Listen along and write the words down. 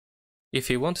If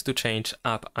you want to change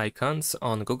app icons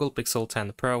on Google Pixel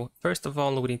 10 Pro, first of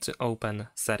all, we need to open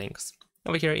Settings.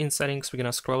 Over here in Settings, we're going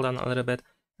to scroll down a little bit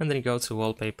and then go to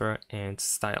Wallpaper and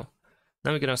Style.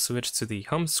 Now we're going to switch to the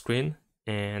home screen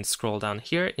and scroll down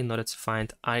here in order to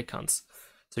find icons.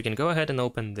 So we can go ahead and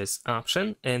open this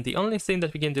option, and the only thing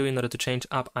that we can do in order to change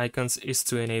app icons is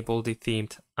to enable the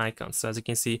themed icons. So as you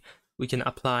can see, we can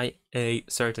apply a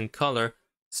certain color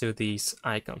to these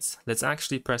icons. Let's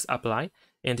actually press apply,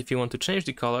 and if you want to change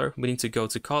the color, we need to go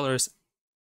to colors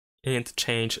and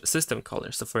change system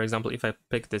color. So for example, if I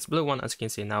pick this blue one, as you can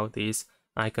see now, these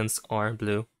icons are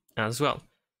blue as well.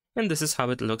 And this is how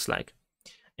it looks like.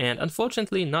 And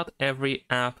unfortunately, not every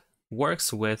app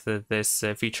works with this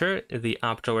feature. The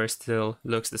app drawer still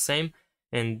looks the same,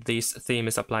 and this theme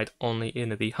is applied only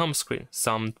in the home screen.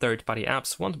 Some third-party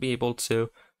apps won't be able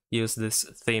to use this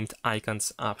themed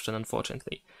icons option,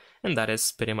 unfortunately. And that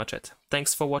is pretty much it.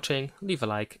 Thanks for watching, leave a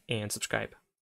like and subscribe.